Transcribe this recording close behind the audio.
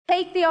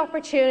take the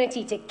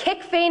opportunity to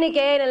kick Fine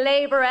Gael and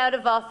Labour out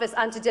of office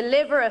and to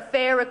deliver a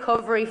fair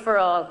recovery for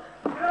all.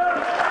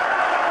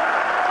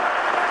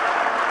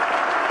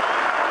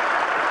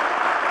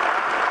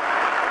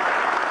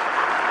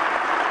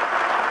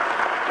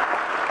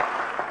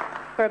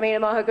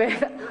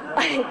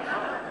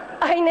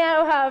 I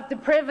now have the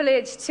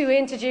privilege to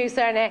introduce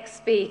our next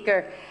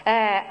speaker.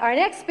 Our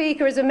next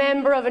speaker is a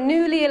member of a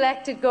newly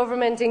elected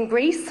government in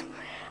Greece,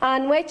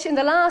 and which in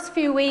the last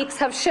few weeks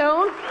have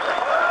shown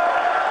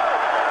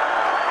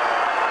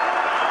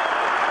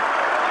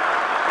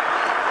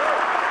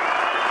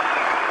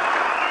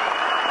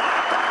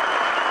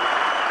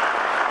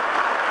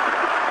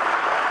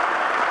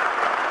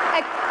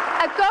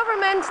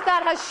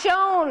that has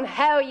shown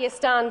how you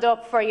stand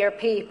up for your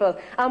people.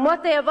 And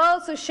what they have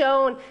also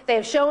shown, they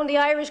have shown the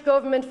Irish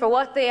government for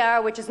what they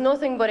are, which is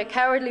nothing but a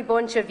cowardly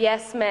bunch of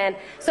yes men.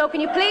 So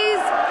can you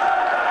please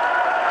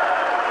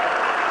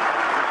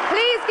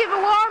give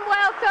a warm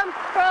welcome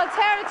for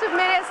Alternative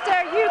Minister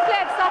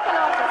Ευκλείδης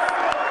Τσακαλώτος.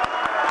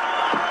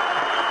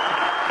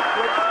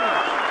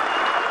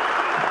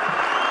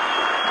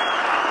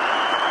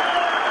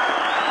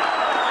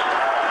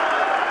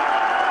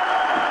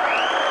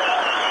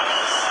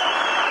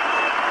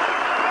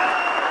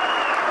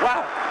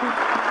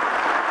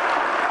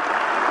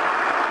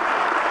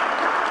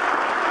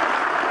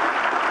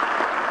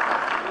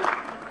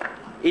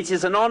 It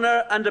is an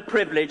honour and a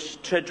privilege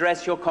to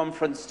address your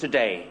conference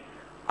today.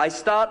 I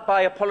start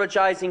by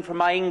apologising for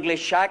my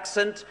English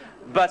accent,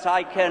 but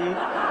I can,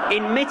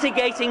 in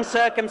mitigating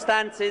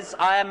circumstances,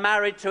 I am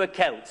married to a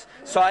Celt,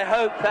 so I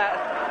hope that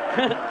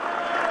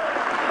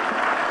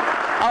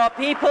our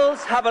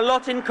peoples have a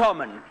lot in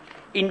common.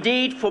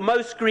 Indeed, for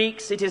most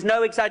Greeks, it is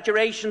no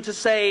exaggeration to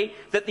say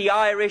that the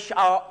Irish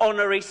are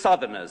honorary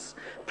Southerners.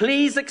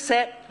 Please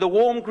accept the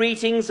warm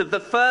greetings of the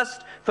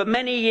first, for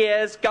many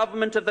years,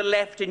 government of the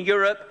left in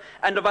Europe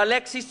and of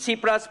Alexis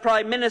Tsipras,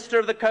 Prime Minister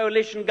of the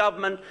coalition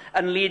government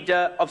and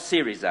leader of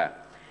SYRIZA.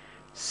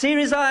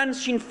 SYRIZA and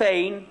Sinn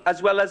Fέin,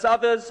 as well as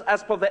others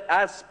as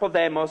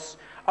Podemos,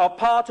 are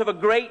part of a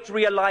great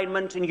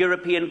realignment in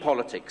European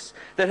politics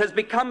that has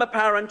become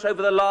apparent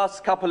over the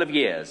last couple of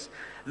years.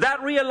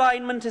 That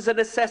realignment is a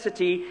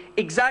necessity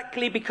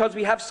exactly because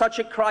we have such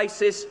a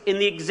crisis in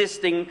the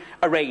existing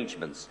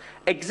arrangements.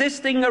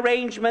 Existing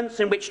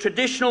arrangements in which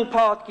traditional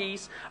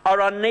parties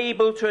are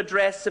unable to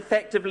address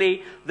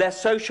effectively their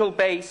social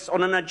base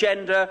on an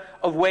agenda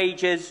of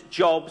wages,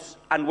 jobs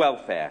and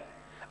welfare.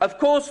 Of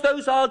course,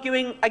 those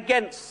arguing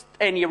against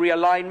any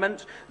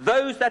realignment,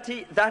 those that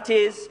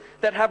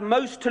have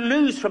most to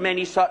lose from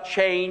any such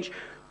change,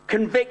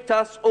 convict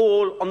us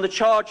all on the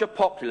charge of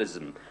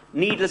populism.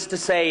 Needless to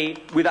say,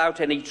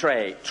 without any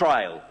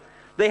trial.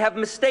 They have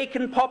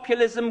mistaken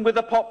populism with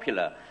the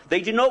popular. They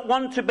do not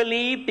want to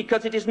believe,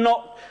 because it is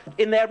not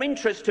in their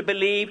interest to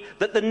believe,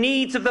 that the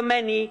needs of the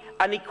many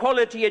and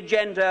equality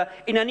agenda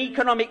in an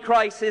economic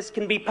crisis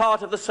can be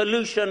part of the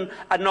solution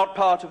and not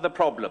part of the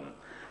problem.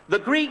 The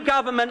Greek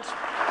government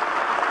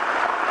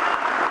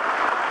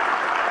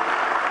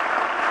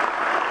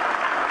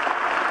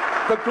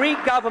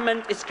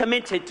is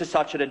committed to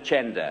such an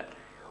agenda.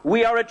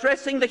 We are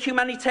addressing the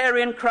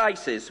humanitarian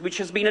crisis, which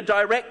has been a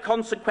direct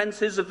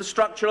consequence of the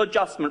structural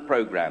adjustment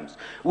programmes.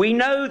 We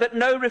know that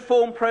no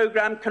reform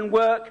programme can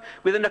work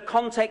within a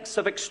context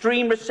of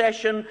extreme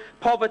recession,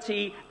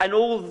 poverty, and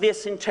all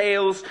this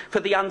entails for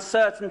the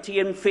uncertainty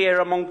and fear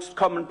amongst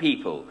common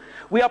people.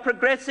 We are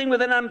progressing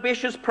with an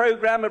ambitious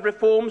programme of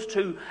reforms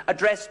to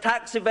address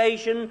tax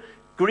evasion.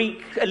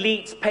 Greek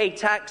elites pay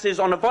taxes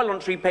on a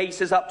voluntary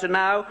basis up to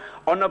now,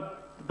 on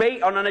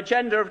an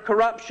agenda of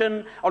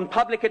corruption, on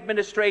public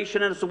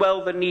administration, and as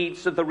well the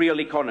needs of the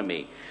real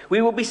economy. We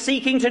will be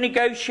seeking to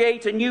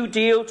negotiate a new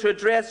deal to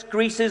address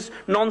Greece's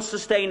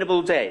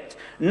non-sustainable debt.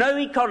 No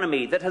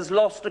economy that has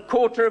lost a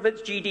quarter of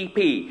its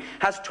GDP,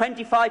 has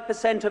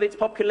 25% of its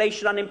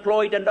population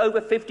unemployed and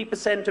over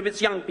 50% of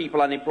its young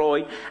people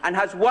unemployed, and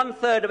has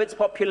 1/3 of its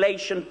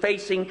population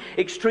facing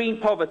extreme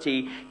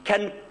poverty,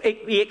 can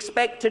be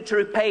expected to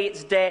repay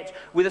its debt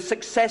with a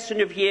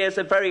succession of years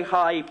of very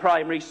high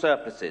primary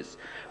surpluses.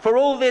 For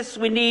all this,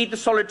 we need the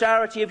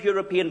solidarity of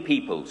European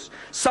peoples.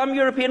 Some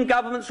European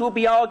governments will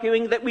be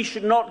arguing that we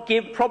should not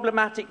give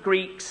problematic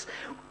Greeks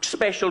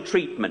special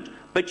treatment.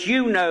 But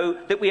you know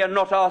that we are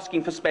not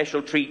asking for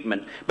special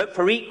treatment, but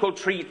for equal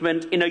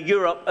treatment in a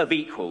Europe of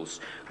equals.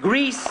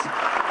 Greece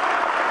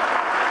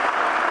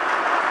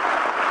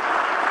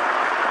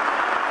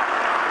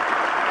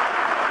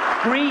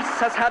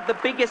has had the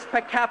biggest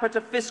per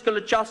capita fiscal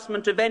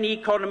adjustment of any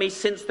economy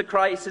since the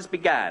crisis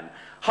began.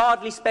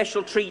 Hardly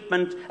special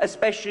treatment,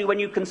 especially when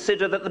you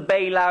consider that the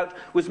bailout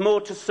was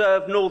more to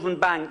serve northern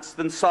banks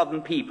than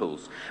southern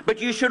peoples. But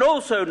you should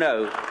also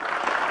know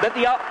that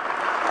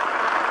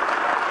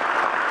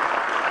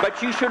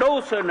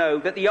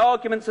the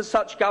arguments of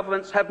such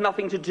governments have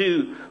nothing to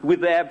do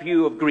with their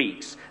view of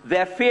Greeks.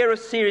 Their fear of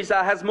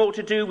SYRIZA has more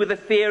to do with the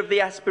fear of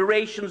the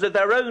aspirations of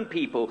their own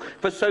people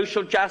for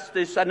social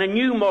justice and a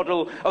new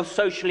model of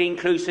socially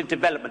inclusive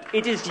development.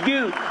 It is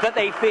you that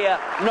they fear,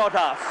 not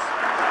us.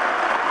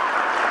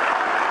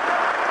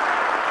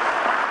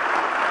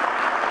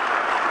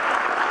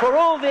 For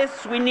all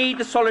this, we need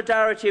the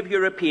solidarity of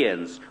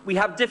Europeans. We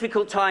have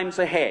difficult times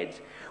ahead.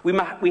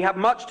 We have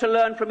much to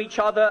learn from each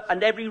other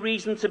and every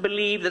reason to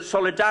believe that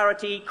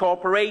solidarity,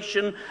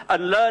 cooperation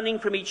and learning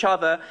from each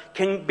other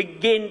can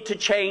begin to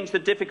change the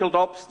difficult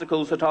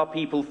obstacles that our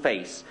people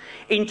face.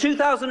 In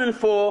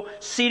 2004,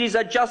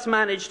 ΣΥΡΙΖΑ just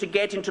managed to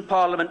get into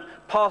Parliament,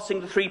 passing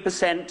the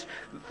 3%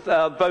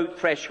 vote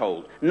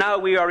threshold. Now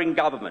we are in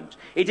government.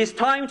 It is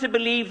time to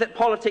believe that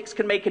politics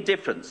can make a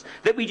difference,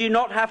 that we do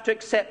not have to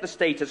accept the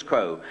status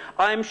quo.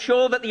 I am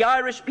sure that the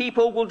Irish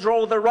people will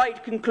draw the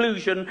right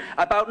conclusion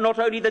about not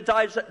only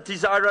the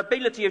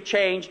desirability of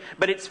change,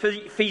 but its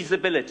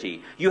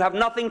feasibility. You have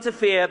nothing to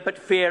fear but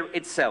fear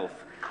itself.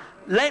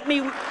 Let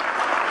me...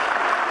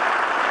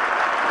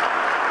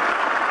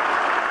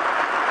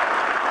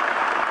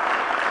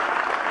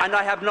 And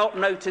I have not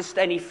noticed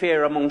any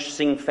fear among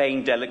Sinn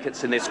Féin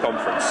delegates in this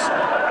conference.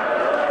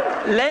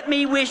 Let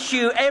me wish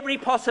you every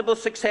possible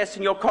success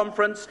in your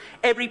conference,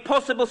 every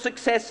possible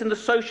success in the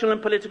social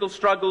and political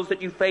struggles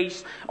that you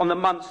face on the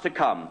months to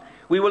come.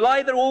 We will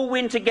either all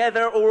win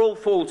together or all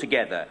fall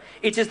together.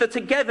 It is the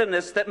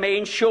togetherness that may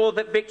ensure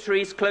that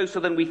victory is closer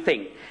than we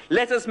think.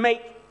 Let us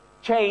make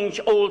change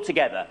all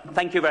together.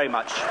 Thank you very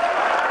much.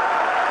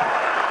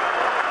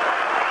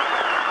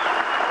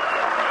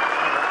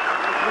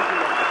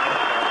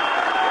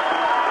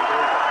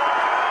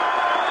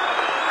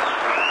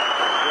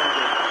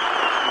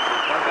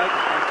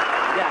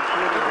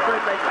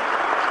 Yeah,